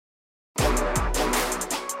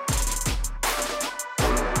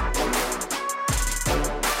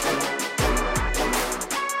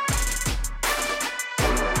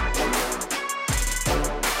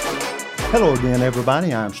Hello again,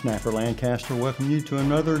 everybody. I'm Snapper Lancaster. Welcome you to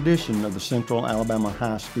another edition of the Central Alabama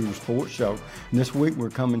High School Sports Show. And this week we're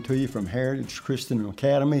coming to you from Heritage Christian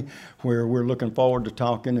Academy, where we're looking forward to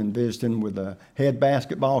talking and visiting with the head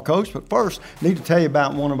basketball coach. But first, I need to tell you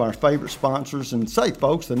about one of our favorite sponsors. And say,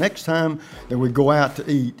 folks, the next time that we go out to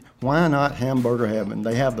eat, why not Hamburger Heaven?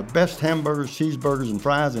 They have the best hamburgers, cheeseburgers, and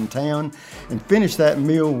fries in town, and finish that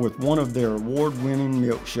meal with one of their award-winning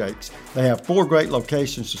milkshakes. They have 4 great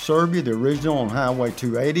locations to serve you: the original on Highway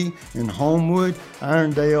 280 in Homewood,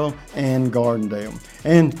 Irondale, and Gardendale.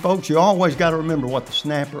 And folks, you always got to remember what the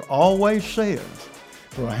Snapper always says: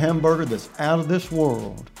 for a hamburger that's out of this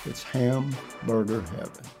world, it's Hamburger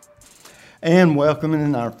Heaven. And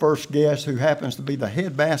welcoming our first guest, who happens to be the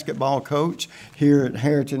head basketball coach here at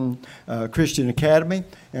Heritage Christian Academy.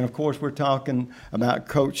 And, of course, we're talking about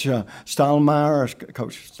Coach Stottlemyre.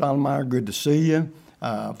 Coach Stottlemyre, good to see you.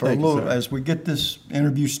 As we get this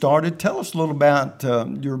interview started, tell us a little about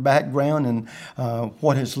your background and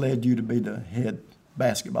what has led you to be the head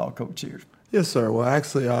basketball coach here. Yes, sir. Well,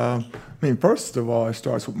 actually, first of all, it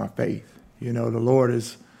starts with my faith. You know, the Lord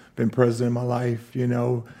has been present in my life. You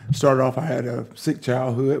know, started off, I had a sick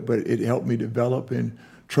childhood, but it helped me develop and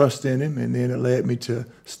trust in Him. And then it led me to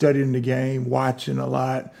studying the game, watching a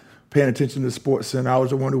lot, paying attention to the Sports Center. I was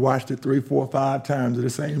the one who watched it 3, 4, 5 times of the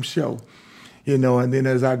same show. You know, and then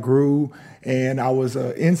as I grew, and I was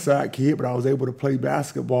an inside kid, but I was able to play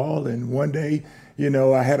basketball. And one day, you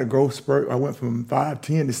know, I had a growth spurt. I went from 5'10"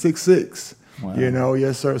 to 6'6". Wow. You know,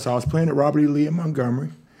 yes, sir. So I was playing at Robert E. Lee in Montgomery.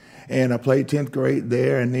 And I played 10th grade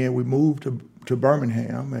there, and then we moved to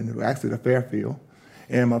Birmingham, and actually to Fairfield.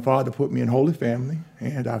 And my father put me in Holy Family,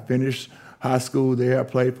 and I finished high school there. I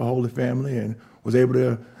played for Holy Family and was able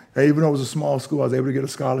to, even though it was a small school, I was able to get a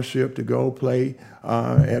scholarship to go play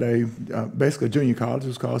at basically a junior college. It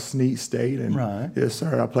was called Snead State. And right. Yes,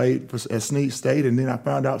 sir. I played at Snead State, and then I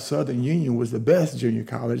found out Southern Union was the best junior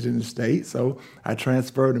college in the state. So I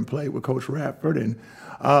transferred and played with Coach Radford. And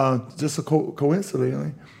just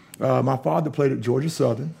coincidentally, my father played at Georgia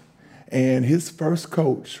Southern, and his first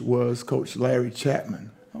coach was Coach Larry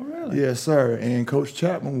Chapman. Oh, really? Yes, sir. And Coach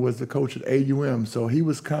Chapman was the coach at AUM. So he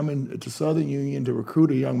was coming to Southern Union to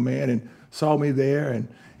recruit a young man and saw me there and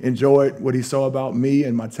enjoyed what he saw about me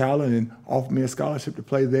and my talent and offered me a scholarship to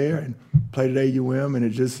play there and played at AUM. And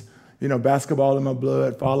it just, you know, basketball in my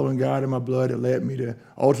blood, following God in my blood, it led me to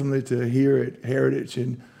ultimately to here at Heritage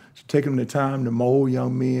and taking the time to mold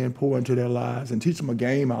young men, pour into their lives, and teach them a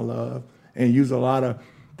game I love, and use a lot of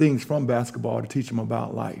things from basketball to teach them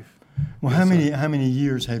about life. Well, yes, how many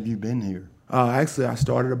years have you been here? Actually, I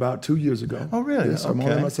started about 2 years ago. Oh, really? Yes, I'm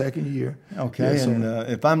only in my second year. Okay, yes, and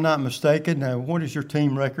if I'm not mistaken, what is your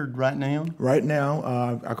team record right now? Right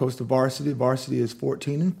now, I coach the varsity. Varsity is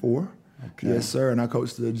 14-4. Okay. Yes, sir, and I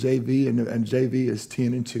coach the JV, and JV is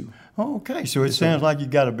 10-2. Oh, okay, so it sounds like you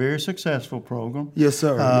got a very successful program. Yes,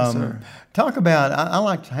 sir. Yes, sir. Talk about, I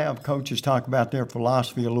like to have coaches talk about their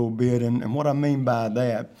philosophy a little bit, and what I mean by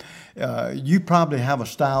that, you probably have a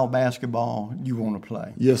style of basketball you want to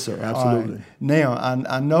play. Yes, sir, absolutely. Right. Now,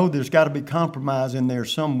 I know there's got to be compromise in there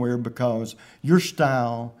somewhere, because your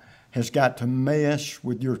style has got to mesh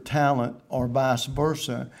with your talent or vice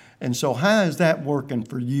versa. And so how is that working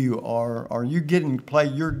for you? Are you getting to play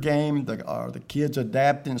your game? Are the kids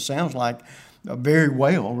adapting? It sounds like very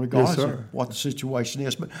well, regardless of what the situation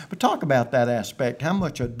is. But talk about that aspect. How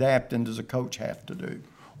much adapting does a coach have to do?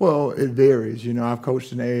 Well, it varies. You know, I've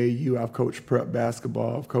coached in AAU. I've coached prep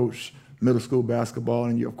basketball. I've coached middle school basketball.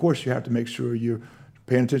 And, of course, you have to make sure you're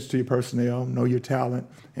paying attention to your personnel, know your talent,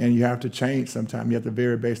 and you have to change sometimes. You have to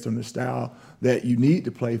vary based on the style that you need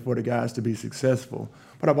to play for the guys to be successful.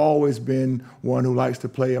 But I've always been one who likes to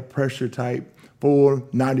play a pressure type, full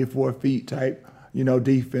 94 feet type, you know,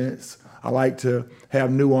 defense. I like to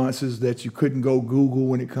have nuances that you couldn't go Google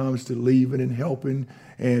when it comes to leaving and helping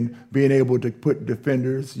and being able to put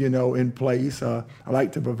defenders, you know, in place. I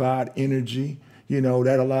like to provide energy. You know,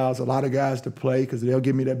 that allows a lot of guys to play because they'll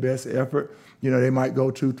give me their best effort. You know, they might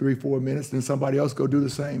go 2, 3, 4 minutes, then somebody else go do the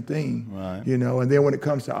same thing. Right. You know, and then when it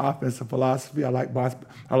comes to offensive philosophy, I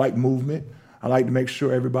like movement. I like to make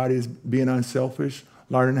sure everybody is being unselfish,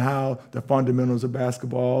 learning how the fundamentals of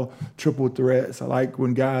basketball, triple threats. I like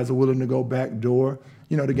when guys are willing to go back door.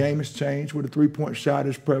 You know, the game has changed where the three-point shot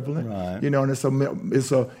is prevalent. Right. You know, and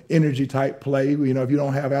it's a energy type play. You know, if you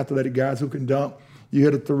don't have athletic guys who can dunk, you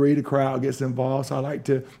hit a three, the crowd gets involved. So I like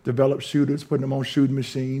to develop shooters, putting them on shooting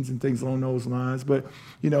machines and things along those lines. But,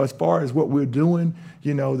 you know, as far as what we're doing,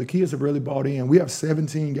 you know, the kids have really bought in. We have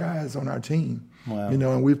 17 guys on our team. Wow. You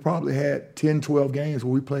know, and we've probably had 10, 12 games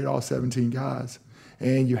where we played all 17 guys.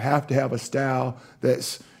 And you have to have a style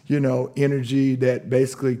that's, energy that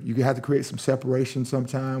basically you have to create some separation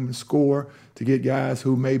sometime and score to get guys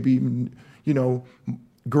who may be,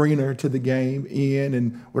 greener to the game in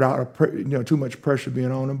and without too much pressure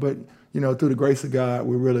being on them. But through the grace of God,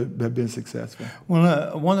 we really have been successful.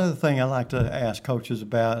 Well, one other thing I like to ask coaches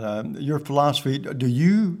about your philosophy. Do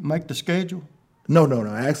you make the schedule? No.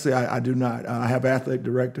 Actually, I do not. I have an athletic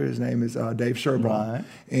director. His name is Dave Sherbaum. Right.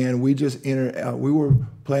 And we just entered. We were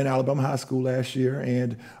playing Alabama High School last year,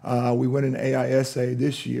 and we went in AISA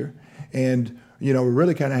this year. And we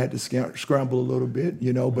really kind of had to scramble a little bit,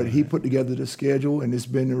 but he put together the schedule, and it's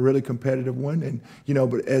been a really competitive one. And,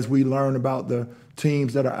 but as we learn about the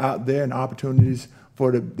teams that are out there and opportunities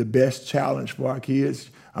for the best challenge for our kids,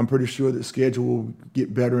 I'm pretty sure the schedule will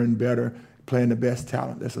get better and better, playing the best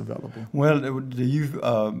talent that's available. Well, do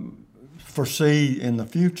you foresee in the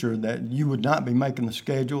future that you would not be making the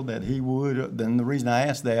schedule that he would? Then the reason I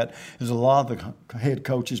ask that is a lot of the head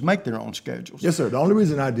coaches make their own schedules. Yes, sir. The only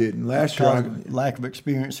reason I didn't last year, lack of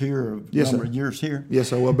experience here, or yes, number sir. of years here. Yes,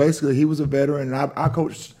 sir. Well, basically, he was a veteran, and I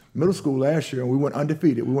coached middle school last year, and we went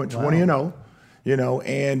undefeated. We went 20-0,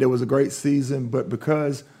 and it was a great season. But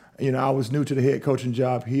because I was new to the head coaching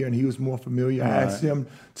job here, and he was more familiar, I asked him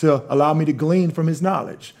to allow me to glean from his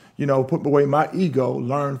knowledge. Put away my ego,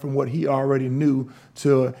 learn from what he already knew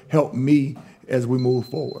to help me as we move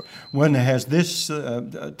forward. When has this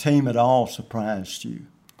team at all surprised you?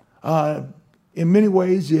 In many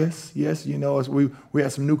ways, yes. Yes, as we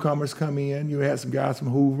had some newcomers come in. You had some guys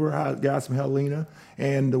from Hoover, guys from Helena,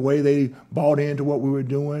 and the way they bought into what we were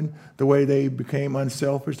doing, the way they became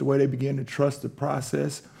unselfish, the way they began to trust the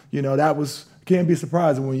process, that can be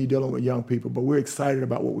surprising when you're dealing with young people, but we're excited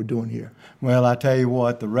about what we're doing here. Well, I tell you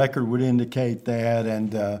what, the record would indicate that,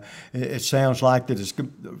 and it sounds like that it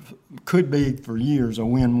could be for years a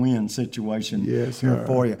win-win situation here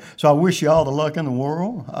for you. So I wish you all the luck in the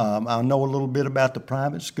world. I know a little bit about the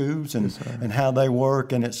private schools and how they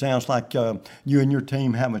work, and it sounds like you and your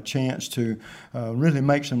team have a chance to really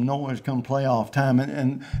make some noise come playoff time.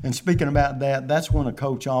 And speaking about that, that's when a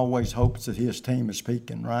coach always hopes that his team is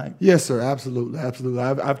peaking, right? Yes, sir, absolutely.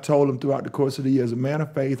 I've told him throughout the course of the year, as a man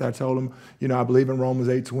of faith, I told him, I believe in Romans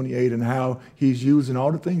 8:28 and how he's using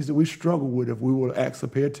all the things that we struggle with if we will actually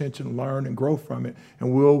pay attention, learn, and grow from it.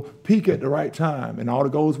 And we'll peak at the right time. And all the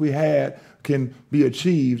goals we had can be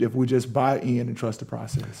achieved if we just buy in and trust the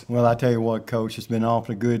process. Well, I tell you what, Coach, it's been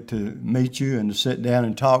awfully good to meet you and to sit down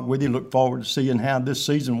and talk with you. Look forward to seeing how this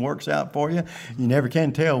season works out for you. You never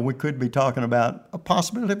can tell. We could be talking about a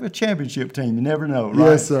possibility of a championship team. You never know, right?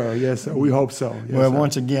 Yes, sir. Yes, sir. We hope so. Yes, well, sir.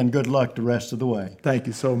 Once again, good luck the rest of the way. Thank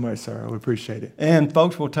you so much, sir. We appreciate it. And,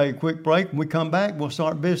 folks, we'll take a quick break. When we come back, we'll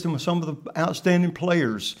start visiting with some of the outstanding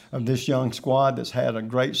players of this young squad that's had a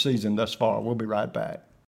great season thus far. We'll be right back.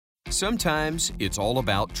 Sometimes it's all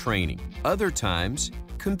about training, other times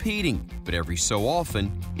competing, but every so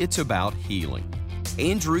often it's about healing.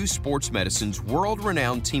 Andrews Sports Medicine's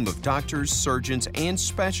world-renowned team of doctors, surgeons, and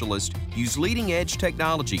specialists use leading-edge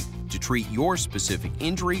technology to treat your specific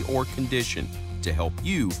injury or condition to help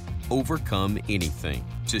you overcome anything.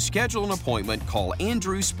 To schedule an appointment, call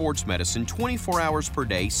Andrews Sports Medicine 24 hours per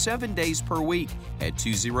day, 7 days per week at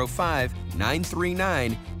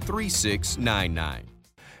 205-939-3699.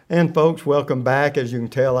 And, folks, welcome back. As you can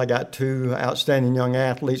tell, I got two outstanding young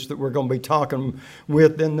athletes that we're going to be talking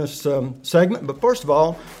with in this segment. But first of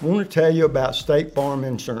all, I want to tell you about State Farm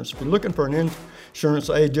Insurance. If you're looking for an insurance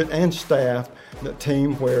agent and staff, the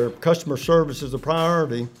team where customer service is a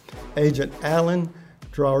priority, Agent Alan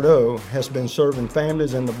Girardeau has been serving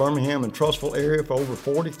families in the Birmingham and Trussville area for over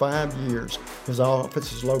 45 years. His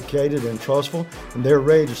office is located in Trussville, and they're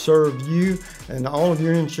ready to serve you and all of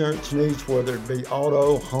your insurance needs, whether it be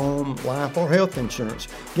auto, home, life, or health insurance.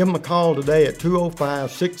 Give them a call today at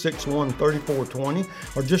 205-661-3420,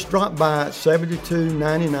 or just drop by at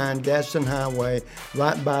 7299 Gadsden Highway,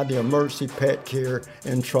 right by the Emergency Pet Care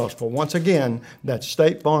in Trussville. Once again, that's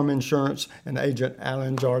State Farm Insurance and Agent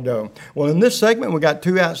Alan Girardeau. Well, in this segment, we got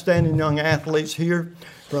two outstanding young athletes here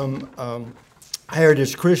from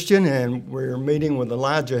Heritage Christian, and we're meeting with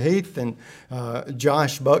Elijah Heath and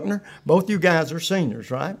Josh Buckner. Both you guys are seniors,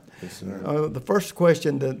 right? Yes, sir. The first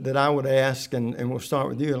question that I would ask, and we'll start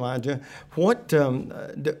with you, Elijah, what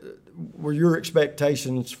were your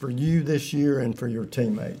expectations for you this year and for your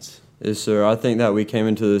teammates? Yes, sir. I think that we came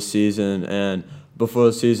into the season, and before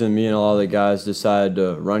the season, me and a lot of the guys decided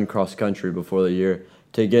to run cross-country before the year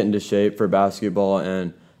to get into shape for basketball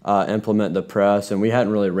and implement the press. And we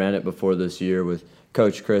hadn't really ran it before this year with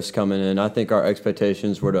Coach Chris coming in. I think our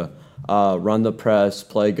expectations were to run the press,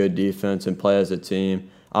 play good defense, and play as a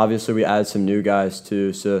team. Obviously, we added some new guys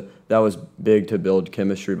too, so that was big to build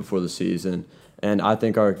chemistry before the season. And I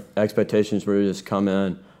think our expectations were to just come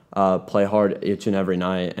in, play hard each and every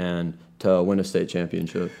night, and to win a state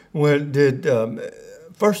championship. Well,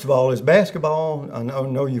 first of all, is basketball, I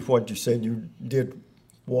know what you said, you did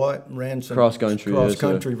what? Ran some cross country,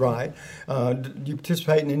 right. Do you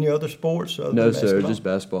participate in any other sports? No, sir, just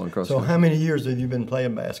basketball and cross country. So how many years have you been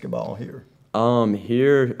playing basketball here?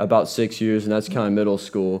 Here about 6 years, and that's kind of middle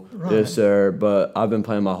school. Right. Yes, sir. But I've been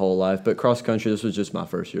playing my whole life. But cross country, this was just my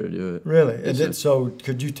first year to do it. Really? Yes, So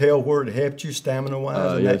could you tell where it helped you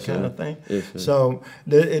stamina-wise and yes, that kind sir. of thing? Yes, sir. So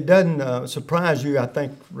it doesn't surprise you, I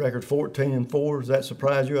think, record 14-4. Does that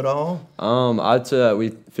surprise you at all? I'd say that we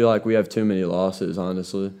feel like we have too many losses,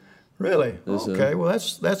 honestly. Really? Yes, sir. Okay. Well,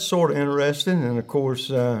 that's sort of interesting. And, of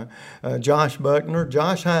course, Josh Buckner.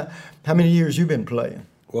 Josh, how many years you been playing?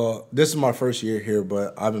 Well, this is my first year here,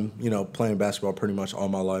 but I've been, playing basketball pretty much all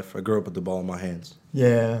my life. I grew up with the ball in my hands.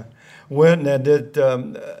 Yeah. Well, now,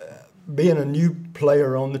 being a new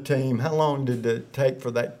player on the team, how long did it take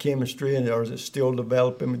for that chemistry, or is it still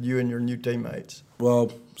developing with you and your new teammates?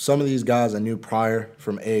 Well, some of these guys I knew prior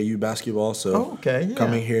from AAU basketball, so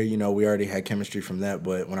coming here, we already had chemistry from that.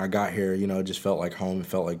 But when I got here, it just felt like home. It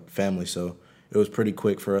felt like family, so it was pretty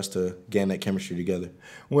quick for us to gain that chemistry together.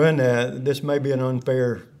 Well, this may be an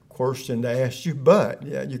unfair question to ask you, but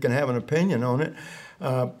you can have an opinion on it.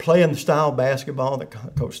 Playing the style of basketball that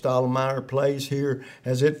Coach Stottlemyre plays here,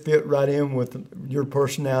 has it fit right in with your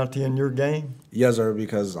personality and your game? Yes, sir,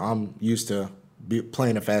 because I'm used to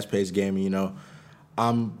playing a fast-paced game.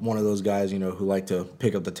 I'm one of those guys, who like to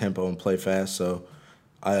pick up the tempo and play fast, so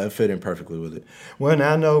I fit in perfectly with it. Well,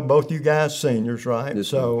 now I know both you guys seniors, right? Yes,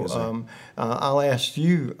 so yes, sir. I'll ask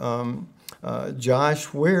you, Josh,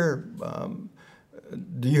 where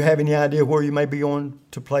do you have any idea where you may be going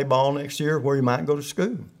to play ball next year, where you might go to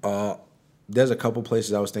school? There's a couple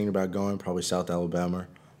places I was thinking about going, probably South Alabama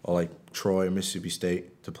or like Troy or Mississippi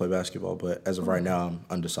State to play basketball, but as of right now, I'm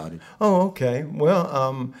undecided. Oh, okay.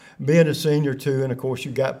 Well, being a senior too, and of course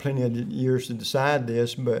you've got plenty of years to decide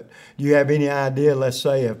this, but do you have any idea, let's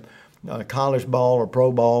say, of college ball or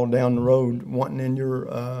pro ball down the road wanting in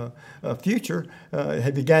your future?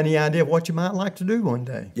 Have you got any idea of what you might like to do one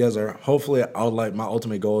day? Yes, sir. Hopefully, my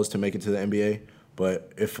ultimate goal is to make it to the NBA,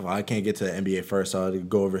 but if I can't get to the NBA first, I'll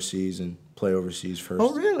go overseas and play overseas first.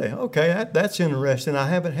 Oh, really? Okay, that's interesting. I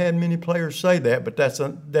haven't had many players say that, but that's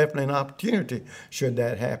definitely an opportunity should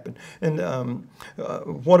that happen. And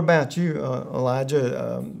what about you,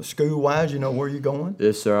 Elijah? School-wise, where you going?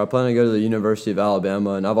 Yes, sir. I plan to go to the University of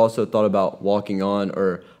Alabama, and I've also thought about walking on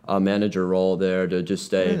or a manager role there to just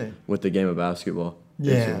stay with the game of basketball.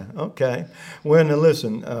 Yeah, Yes, okay. Well, now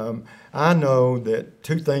listen, I know that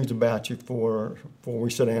two things about you before we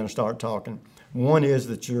sit down and start talking. One is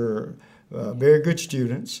that you're very good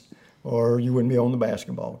students, or you wouldn't be on the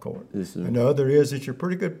basketball court. Yes, sir. And the other is that you're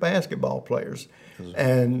pretty good basketball players.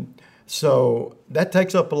 And so that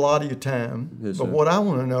takes up a lot of your time. Yes, but sir. what I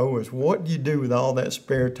want to know is, what do you do with all that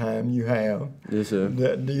spare time you have? Yes, sir.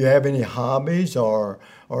 Do you have any hobbies, or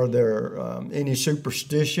are there any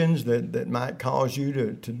superstitions that might cause you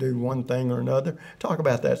to do one thing or another? Talk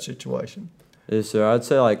about that situation. Yes, sir. I'd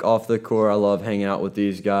say, like, off the court, I love hanging out with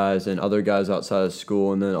these guys and other guys outside of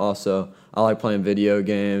school. And then also, I like playing video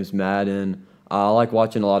games, Madden. I like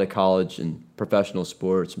watching a lot of college and professional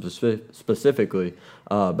sports, specifically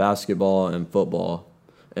basketball and football.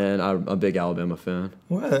 And I'm a big Alabama fan.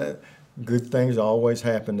 Well, good things always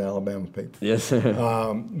happen to Alabama people. Yes, sir.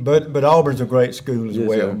 But Auburn's a great school as Yes,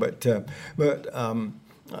 well. sir. But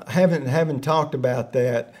having talked about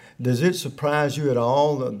that, does it surprise you at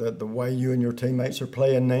all the way you and your teammates are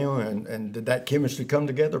playing now, and did that chemistry come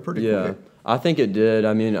together pretty quick? I think it did.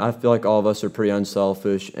 I mean, I feel like all of us are pretty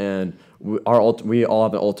unselfish, and we all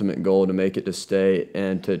have an ultimate goal to make it to state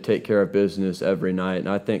and to take care of business every night. And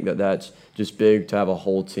I think that's just big to have a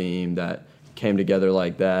whole team that came together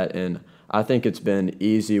like that. And I think it's been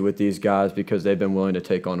easy with these guys because they've been willing to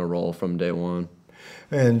take on a role from day one.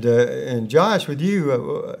 And Josh, with you,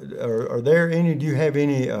 do you have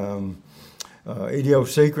any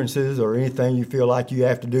idiosyncrasies or anything you feel like you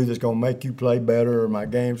have to do that's going to make you play better, or my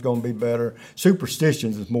game's going to be better?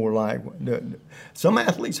 Superstitions is more like, some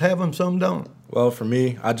athletes have them, some don't. Well, for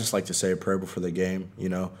me, I just like to say a prayer before the game,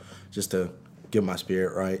 just to get my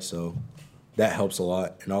spirit right. So that helps a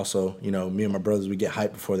lot. And also, me and my brothers, we get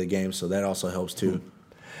hyped before the game, so that also helps too.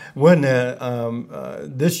 When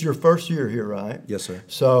this is your first year here, right? Yes, sir.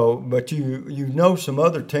 So, but you know some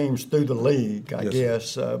other teams through the league, I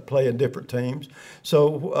guess, playing different teams.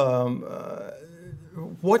 So,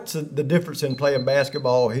 what's the difference in playing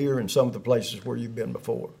basketball here and some of the places where you've been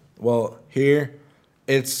before? Well, here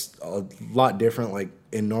It's a lot different. Like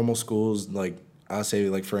in normal schools, like I'll say,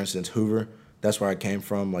 like for instance, Hoover. That's where I came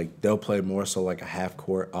from. Like they'll play more so like a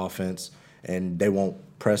half-court offense, and they won't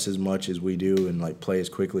press as much as we do and like play as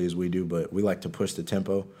quickly as we do. But we like to push the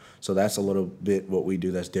tempo. So that's a little bit what we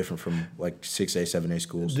do that's different from like 6A, 7A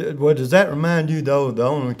schools. Well, does that remind you, though, the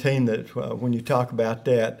only team that when you talk about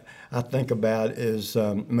that, I think about is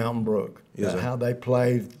Mountain Brook. Yes, how they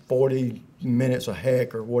play 40 minutes a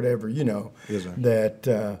heck or whatever, you know. Yes, sir.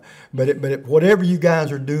 That, but whatever you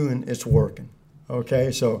guys are doing, it's working.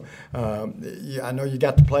 Okay, so I know you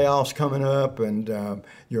got the playoffs coming up, and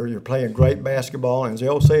you're playing great basketball. And as the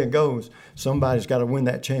old saying goes, somebody's got to win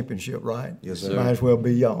that championship, right? Yes, sir. Might as well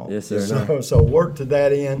be y'all. Yes, sir. So work to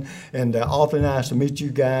that end, and awfully nice to meet you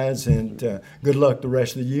guys, and good luck the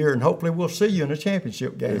rest of the year, and hopefully we'll see you in a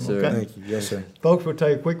championship game. Yes, sir. Okay? Thank you. Yes, sir. Folks, we'll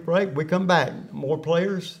take a quick break. We come back. More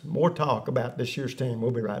players, more talk about this year's team.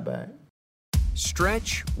 We'll be right back.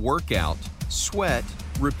 Stretch, workout, sweat,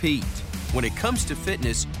 repeat. When it comes to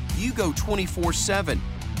fitness, you go 24/7.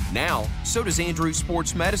 Now, so does Andrews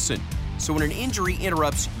Sports Medicine. So when an injury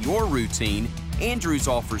interrupts your routine, Andrews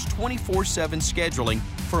offers 24/7 scheduling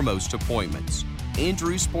for most appointments.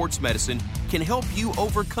 Andrews Sports Medicine can help you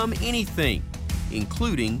overcome anything,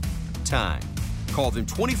 including time. Call them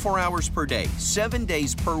 24 hours per day, 7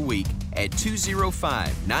 days per week at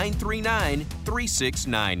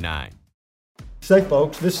 205-939-3699. Say,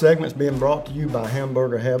 folks, this segment's being brought to you by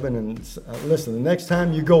Hamburger Heaven. And listen, the next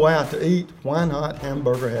time you go out to eat, why not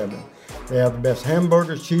Hamburger Heaven? They have the best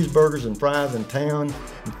hamburgers, cheeseburgers, and fries in town.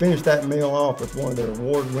 And finish that meal off with one of their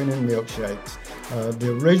award-winning milkshakes.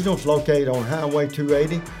 The original's located on Highway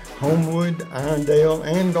 280. Homewood, Irondale,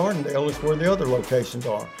 and Gardendale is where the other locations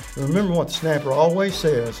are. And remember what the Snapper always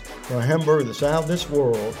says, for a hamburger that's out of this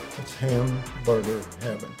world, it's Hamburger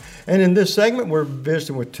Heaven. And in this segment, we're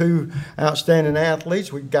visiting with two outstanding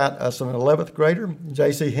athletes. We've got us an 11th grader,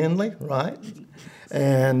 J.C. Henley, right?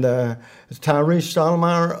 And Tyrese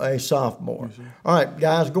Stottlemyre, a sophomore. Mm-hmm. All right,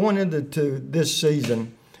 guys, going into this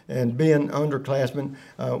season and being underclassmen,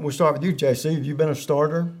 we'll start with you, J.C. Have you been a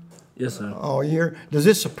starter? Yes, sir. All year. Does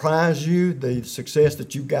it surprise you, the success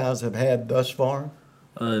that you guys have had thus far?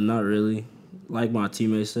 Not really. Like my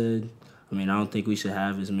teammates said, I don't think we should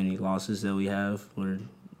have as many losses that we have. We're a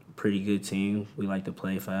pretty good team. We like to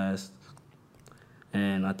play fast.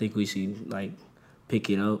 And I think we should, pick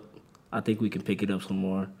it up. I think we can pick it up some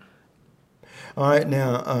more. All right,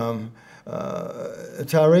 now,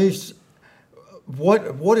 Tyrese,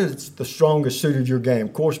 what is the strongest suit of your game?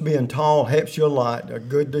 Of course, being tall helps you a lot, a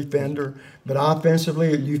good defender. But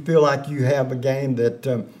offensively, you feel like you have a game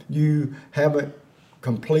that you haven't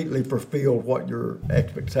completely fulfilled what your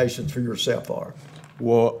expectations for yourself are.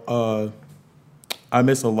 Well, I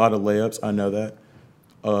miss a lot of layups. I know that.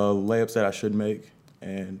 Layups that I should make.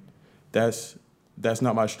 And that's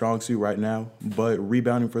not my strong suit right now. But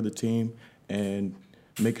rebounding for the team and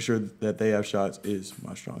making sure that they have shots is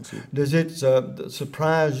my strong suit. Does it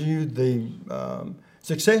surprise you, the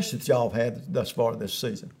success that y'all have had thus far this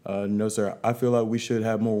season? No, sir. I feel like we should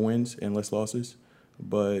have more wins and less losses,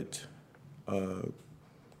 but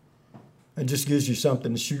it just gives you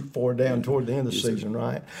something to shoot for down toward the end of the season,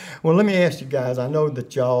 right? Well, let me ask you guys. I know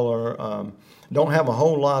that y'all are don't have a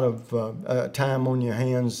whole lot of time on your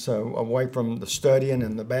hands away from the studying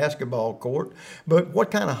and the basketball court, but what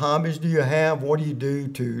kind of hobbies do you have? What do you do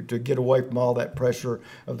to get away from all that pressure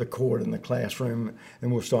of the court and the classroom?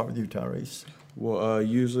 And we'll start with you, Tyrese. Well,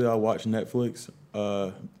 usually I watch Netflix.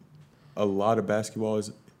 A lot of basketball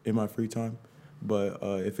is in my free time, but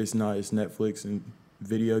if it's not, it's Netflix and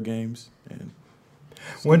video games. And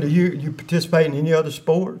when do you participate in any other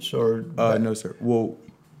sports or? No, sir. Well,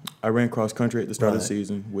 I ran cross country at the start of the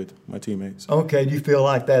season with my teammates. Okay, do you feel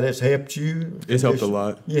like that has helped you? It's helped a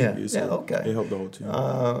lot. Yeah, okay. It helped the whole team.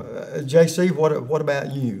 JC, what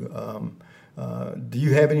about you? Do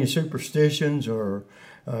you have any superstitions or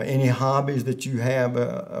any hobbies that you have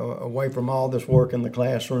away from all this work in the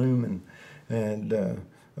classroom and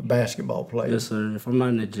basketball play? Yes, sir. If I'm not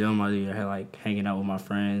in the gym, I either hanging out with my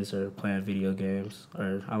friends or playing video games,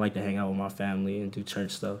 or I like to hang out with my family and do church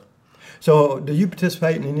stuff. So, do you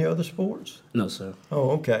participate in any other sports? No, sir.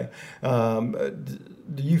 Oh, okay. Do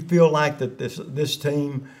you feel like that this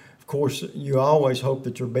team, of course, you always hope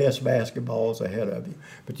that your best basketball is ahead of you,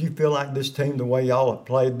 but do you feel like this team, the way y'all have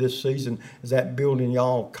played this season, is that building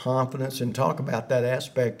y'all confidence? And talk about that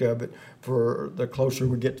aspect of it for the closer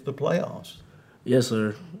we get to the playoffs. Yes,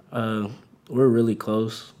 sir. We're really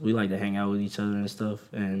close. We like to hang out with each other and stuff,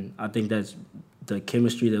 and I think that's the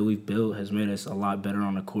chemistry that we've built has made us a lot better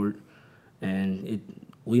on the court. And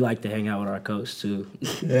we like to hang out with our coach too.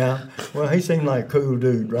 Yeah, well, he seemed like a cool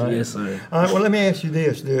dude, right? Yes, sir. All right, well, let me ask you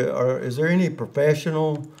this: is there any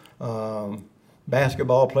professional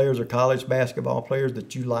basketball players or college basketball players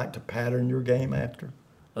that you like to pattern your game after?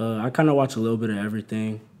 I kind of watch a little bit of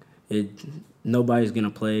everything. Nobody's going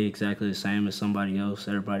to play exactly the same as somebody else.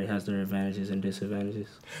 Everybody has their advantages and disadvantages.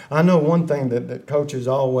 I know one thing that coaches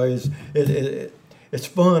always, it's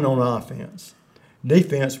fun on offense.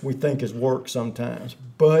 Defense, we think, is work sometimes,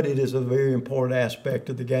 but it is a very important aspect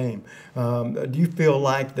of the game. Do you feel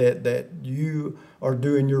like that you are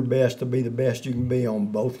doing your best to be the best you can be on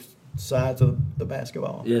both sides of the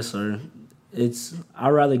basketball? Yes, sir. I'd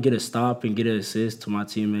rather get a stop and get an assist to my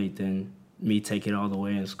teammate than me take it all the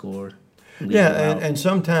way and score. Yeah, and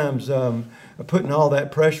sometimes putting all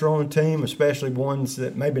that pressure on a team, especially ones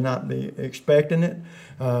that maybe not be expecting it,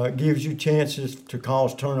 gives you chances to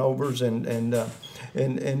cause turnovers. And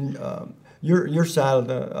your side of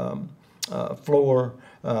the floor,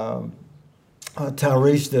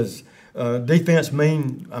 Tyrese, does defense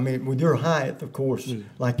mean? I mean, with your height, of course,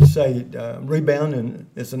 like you say, rebounding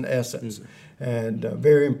is an essence. And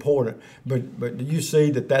very important. But do you see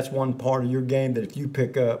that that's one part of your game that if you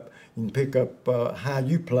pick up how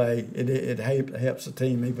you play, it helps the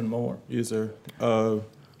team even more? Yes, sir.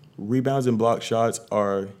 Rebounds and block shots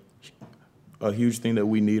are a huge thing that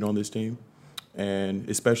we need on this team, and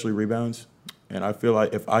especially rebounds. And I feel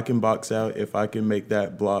like if I can box out, if I can make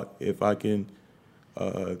that block, if I can,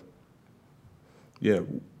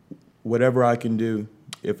 whatever I can do,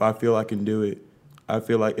 if I feel I can do it, I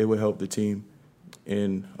feel like it would help the team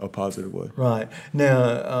in a positive way. Right.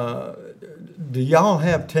 Now, do y'all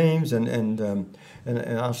have teams, and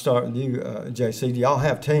I'll start with you, JC, do y'all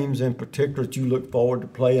have teams in particular that you look forward to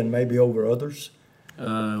playing maybe over others?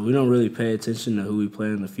 We don't really pay attention to who we play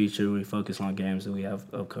in the future. We focus on games that we have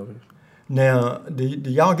upcoming. Now, do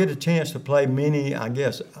y'all get a chance to play many, I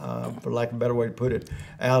guess, for lack of a better way to put it,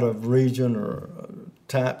 out of region or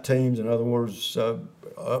type teams, in other words,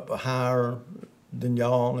 up higher than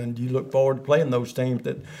y'all, and do you look forward to playing those teams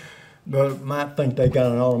that might think they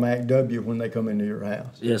got an automatic W when they come into your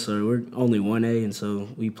house? Yes, sir. We're only 1A, and so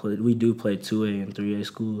we do play 2A and 3A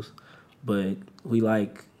schools, but we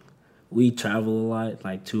travel a lot,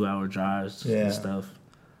 like 2-hour drives and stuff.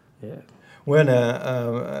 Yeah. Well,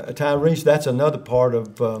 Tyrese, that's another part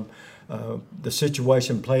of the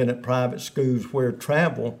situation playing at private schools where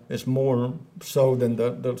travel is more so than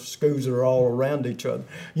the schools that are all around each other.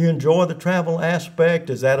 You enjoy the travel aspect?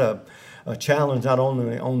 Is that a challenge not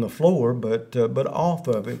only on the floor but off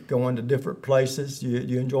of it, going to different places?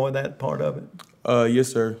 You enjoy that part of it?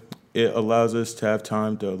 Yes, sir. It allows us to have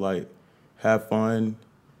time to have fun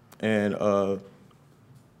and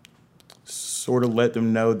sort of let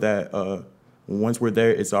them know that once we're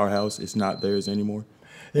there, it's our house. It's not theirs anymore.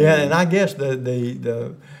 Yeah, and I guess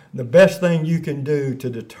the best thing you can do to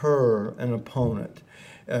deter an opponent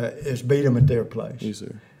is beat them at their place. Yes,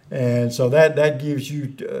 sir. And so that gives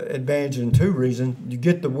you advantage in two reasons. You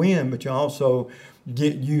get the win, but you also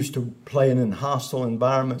get used to playing in hostile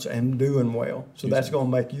environments and doing well. So that's going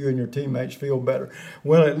to make you and your teammates feel better.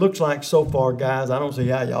 Well, it looks like so far, guys, I don't see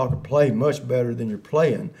how y'all can play much better than you're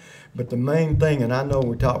playing. But the main thing, and I know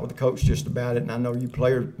we talked with the coach just about it, and I know you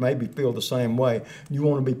players maybe feel the same way, you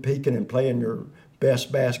want to be peaking and playing your best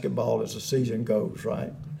basketball as the season goes,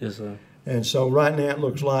 right? Yes, sir. And so right now it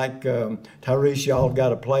looks like, Tyrese, y'all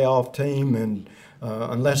got a playoff team, and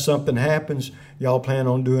unless something happens, y'all plan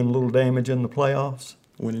on doing a little damage in the playoffs?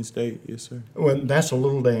 Winning state, yes, sir. Well, that's a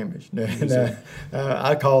little damage. Yes,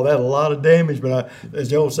 I call that a lot of damage, but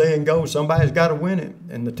as the old saying goes, somebody's got to win it.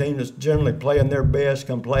 And the team that's generally playing their best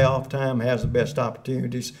come playoff time has the best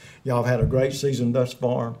opportunities. Y'all have had a great season thus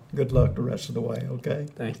far. Good luck the rest of the way, okay?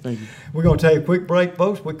 Thank you. We're going to take a quick break,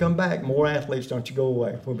 folks. We come back. More athletes, don't you go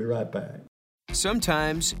away. We'll be right back.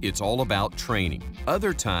 Sometimes it's all about training.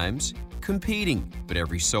 Other times, competing. But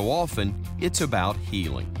every so often, it's about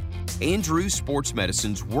healing. Andrews Sports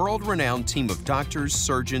Medicine's world-renowned team of doctors,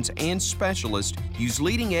 surgeons, and specialists use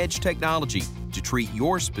leading-edge technology to treat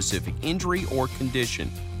your specific injury or condition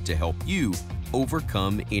to help you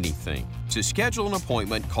overcome anything. To schedule an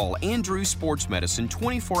appointment, call Andrews Sports Medicine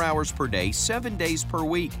 24 hours per day, 7 days per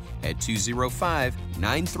week at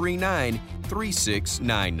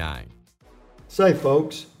 205-939-3699. Say,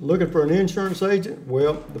 folks, looking for an insurance agent?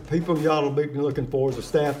 Well, the people y'all will be looking for is a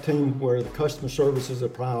staff team where the customer service is a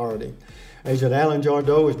priority. Agent Alan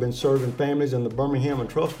Jardot has been serving families in the Birmingham and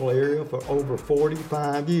Trussville area for over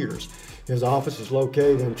 45 years. His office is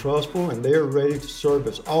located in Trussville, and they're ready to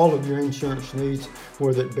service all of your insurance needs,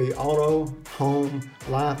 whether it be auto, home,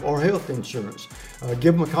 life, or health insurance.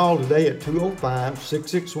 Give them a call today at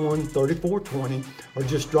 205-661-3420, or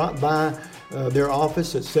just drop by their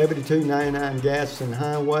office at 7299 Gadsden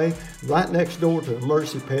Highway, right next door to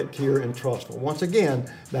Mercy Pet Care in Trussville. Once again,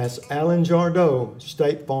 that's Alan Jardot,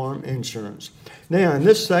 State Farm Insurance. Now, in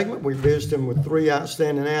this segment, we visited with 3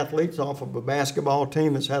 outstanding athletes off of a basketball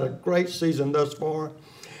team that's had a great season thus far.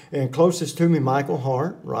 And closest to me, Michael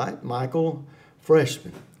Hart, right? Michael,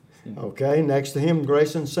 freshman. Okay, next to him,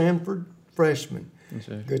 Grayson Sanford, freshman.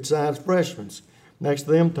 Okay. Good-sized freshmen. Next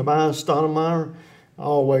to them, Tobias Stottlemyre,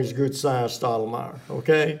 always good-sized Stottlemyre.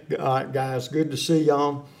 Okay, all right, guys, good to see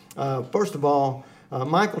y'all. First of all,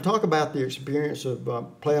 Michael, talk about the experience of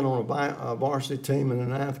playing on a varsity team in the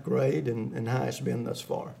 9th grade and how it's been thus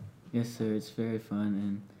far. Yes, sir. It's very fun,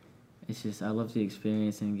 and it's just I love the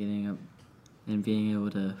experience and getting up and being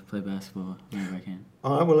able to play basketball whenever I can.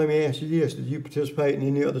 All right, well, let me ask you this. Did you participate in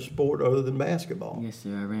any other sport other than basketball? Yes,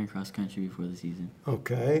 sir. I ran cross country before the season.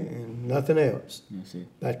 Okay, and nothing else? Yes, sir.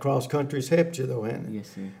 That cross country's helped you, though, hasn't it?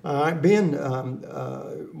 Yes, sir. All right, being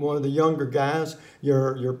one of the younger guys,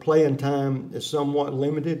 your playing time is somewhat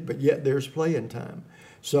limited, but yet there's playing time.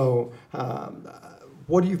 So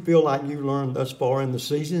what do you feel like you learned thus far in the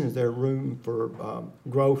season? Is there room for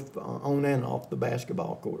growth on and off the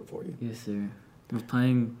basketball court for you? Yes, sir.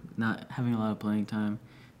 Not having a lot of playing time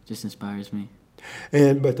just inspires me.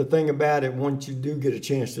 But the thing about it, once you do get a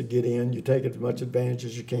chance to get in, you take as much advantage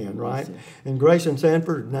as you can, right? Yes, and Grayson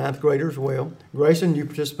Sanford, 9th grader as well. Grayson, you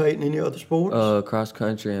participate in any other sports? Cross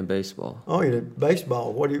country and baseball. Oh, you did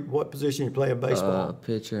baseball. What position you play in baseball?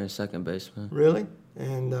 Pitcher and second baseman. Really?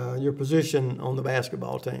 And your position on the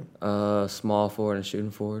basketball team? Small forward and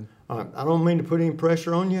shooting forward. All right. I don't mean to put any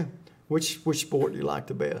pressure on you. Which sport do you like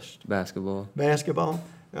the best? Basketball. Basketball?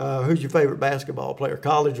 Who's your favorite basketball player,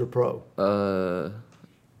 college or pro? I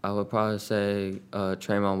would probably say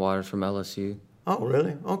Tremont Waters from LSU. Oh,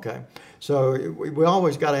 really? Okay. So we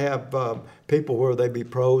always got to have people, whether they be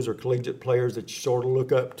pros or collegiate players, that you sort of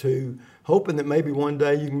look up to, hoping that maybe one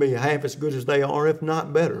day you can be half as good as they are, if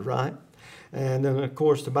not better, right? And then, of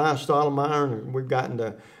course, Tobias Stottlemyre, and we've gotten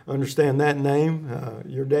to understand that name,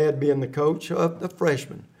 your dad being the coach of the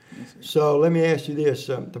freshmen. Yes, so let me ask you this,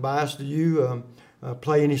 Tobias, do you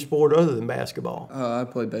play any sport other than basketball? I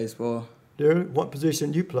play baseball. What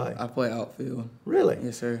position do you play? I play outfield. Really?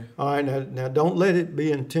 Yes, sir. All right, now don't let it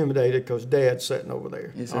be intimidated because Dad's sitting over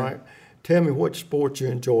there. Yes, sir. All right, tell me what sport you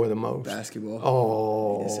enjoy the most. Basketball.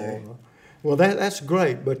 Oh. Yes, sir. Well, that's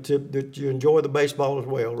great, but that you enjoy the baseball as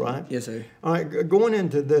well, right? Yes, sir. All right, going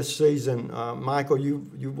into this season, Michael,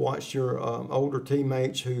 you've watched your older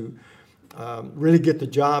teammates who really get the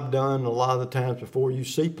job done a lot of the times before you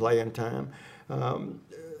see playing time.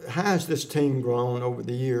 How has this team grown over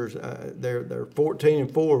the years? They're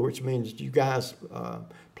 14-4, which means you guys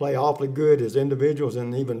play awfully good as individuals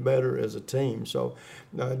and even better as a team. So,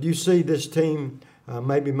 do you see this team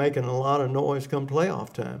maybe making a lot of noise come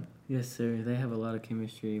playoff time? Yes, sir. They have a lot of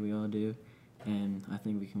chemistry. We all do, and I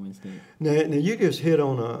think we can win state. Now you just hit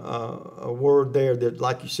on a word there that,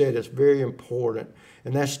 like you said, is very important,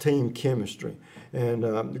 and that's team chemistry.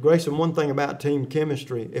 And Grayson, one thing about team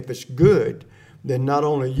chemistry, if it's good, then not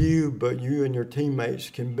only you, but you and your teammates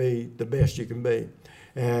can be the best you can be.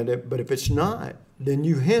 But if it's not, then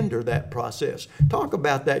you hinder that process. Talk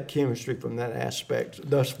about that chemistry from that aspect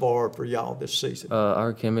thus far for y'all this season.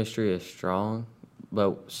 Our chemistry is strong,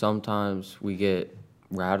 but sometimes we get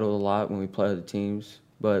rattled a lot when we play other teams.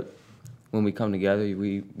 But when we come together,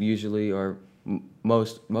 we usually, or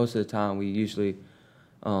most of the time, we usually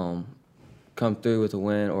come through with a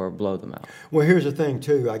win or blow them out. Well, here's the thing,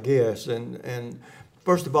 too, I guess, and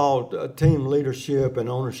first of all, team leadership and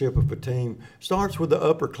ownership of a team starts with the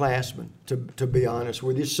upperclassmen, to be honest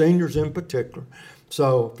with you, seniors in particular.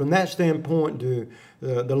 So from that standpoint, do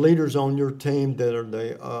the leaders on your team that are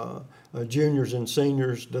the juniors and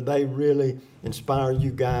seniors, do they really inspire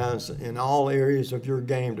you guys in all areas of your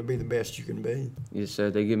game to be the best you can be? Yes,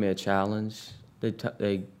 sir. They give me a challenge.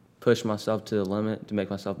 They push myself to the limit to make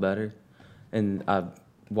myself better. And I've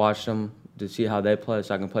watched them to see how they play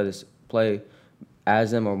so I can play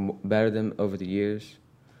as them or better than over the years.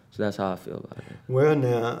 So that's how I feel about it. Well,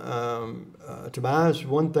 now, Tobias,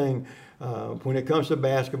 one thing, when it comes to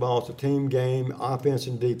basketball, it's a team game, offense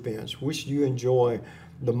and defense. Which do you enjoy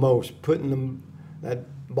the most, putting that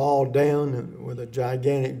ball down with a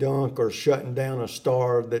gigantic dunk or shutting down a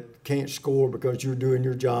star that can't score because you're doing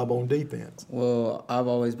your job on defense? Well, I've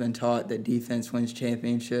always been taught that defense wins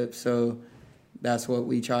championships, so that's what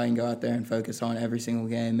we try and go out there and focus on every single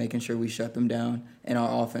game, making sure we shut them down, and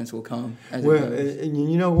our offense will come as it goes.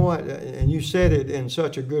 And you know what? And you said it in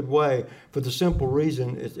such a good way for the simple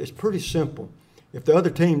reason, it's pretty simple. If the other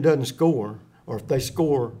team doesn't score, or if they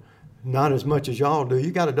score not as much as y'all do, you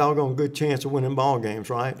got a doggone good chance of winning ball games,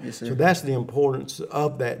 right? Yes, sir. So that's the importance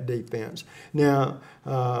of that defense. Now,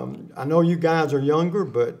 I know you guys are younger,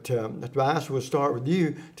 but advice would start with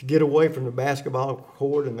you to get away from the basketball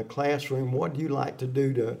court and the classroom. What do you like to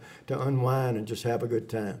do to unwind and just have a good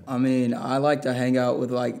time? I mean, I like to hang out with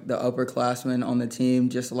like the upperclassmen on the team,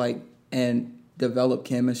 and develop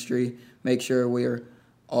chemistry, make sure we're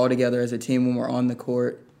all together as a team when we're on the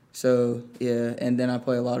court. So, yeah, and then I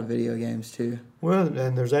play a lot of video games too. Well,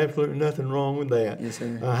 and there's absolutely nothing wrong with that. Yes,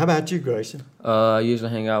 sir. How about you, Grayson? I usually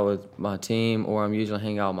hang out with my team, or I'm usually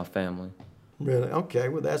hanging out with my family. Really? Okay,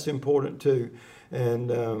 well, that's important too.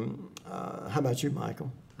 And how about you,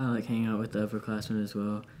 Michael? I like hanging out with the upperclassmen as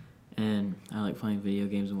well, and I like playing video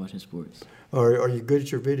games and watching sports. Are you good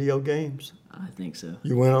at your video games? I think so.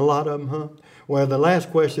 You win a lot of them, huh? Well, the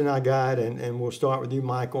last question I got, and we'll start with you,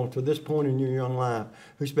 Michael. To this point in your young life,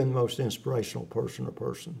 who's been the most inspirational person or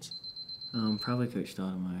persons? Probably Coach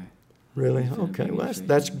Stoudemire. Really? Okay. Well,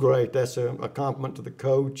 that's great. That's a compliment to the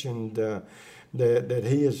coach, and that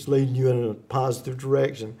he is leading you in a positive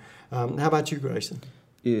direction. How about you, Grayson?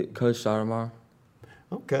 Yeah, Coach Stoudemire.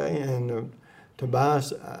 Okay, and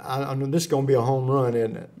Tobias, I know this is going to be a home run,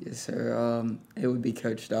 isn't it? Yes, sir. It would be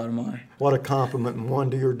Coach Stoudemire. What a compliment, one,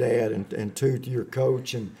 to your dad, and two, to your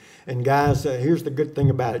coach. And guys, here's the good thing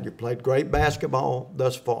about it. You played great basketball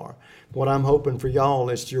thus far. What I'm hoping for y'all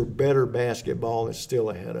is your better basketball is still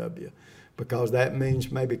ahead of you, because that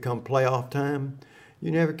means maybe come playoff time, you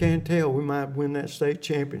never can tell. We might win that state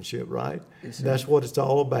championship, right? Yes, sir. That's what it's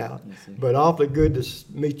all about. Yes, sir. But awfully good to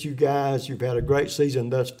meet you guys. You've had a great season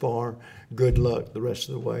thus far. Good luck the rest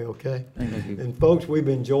of the way, okay? Thank you. And folks, we've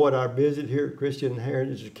enjoyed our visit here at Christian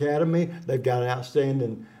Heritage Academy. They've got an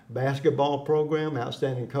outstanding basketball program,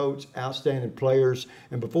 outstanding coach, outstanding players.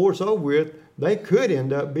 And before it's over with, they could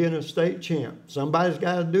end up being a state champ. Somebody's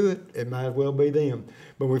got to do it. It might as well be them.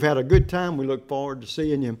 But we've had a good time. We look forward to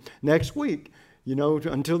seeing you next week. You know,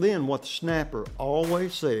 until then, what the snapper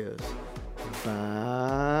always says,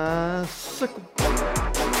 bicycle.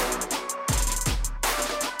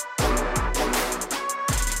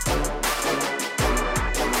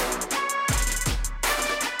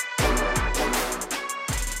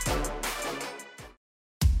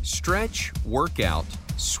 Stretch, workout,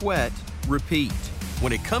 sweat, repeat.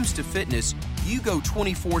 When it comes to fitness, you go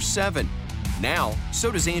 24/7. Now,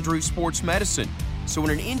 so does Andrews Sports Medicine. So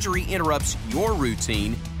when an injury interrupts your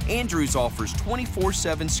routine, Andrews offers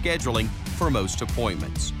 24/7 scheduling for most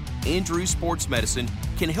appointments. Andrews Sports Medicine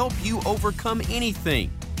can help you overcome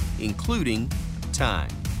anything, including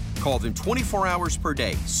time. Call them 24 hours per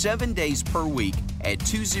day, 7 days per week at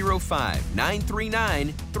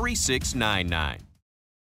 205-939-3699.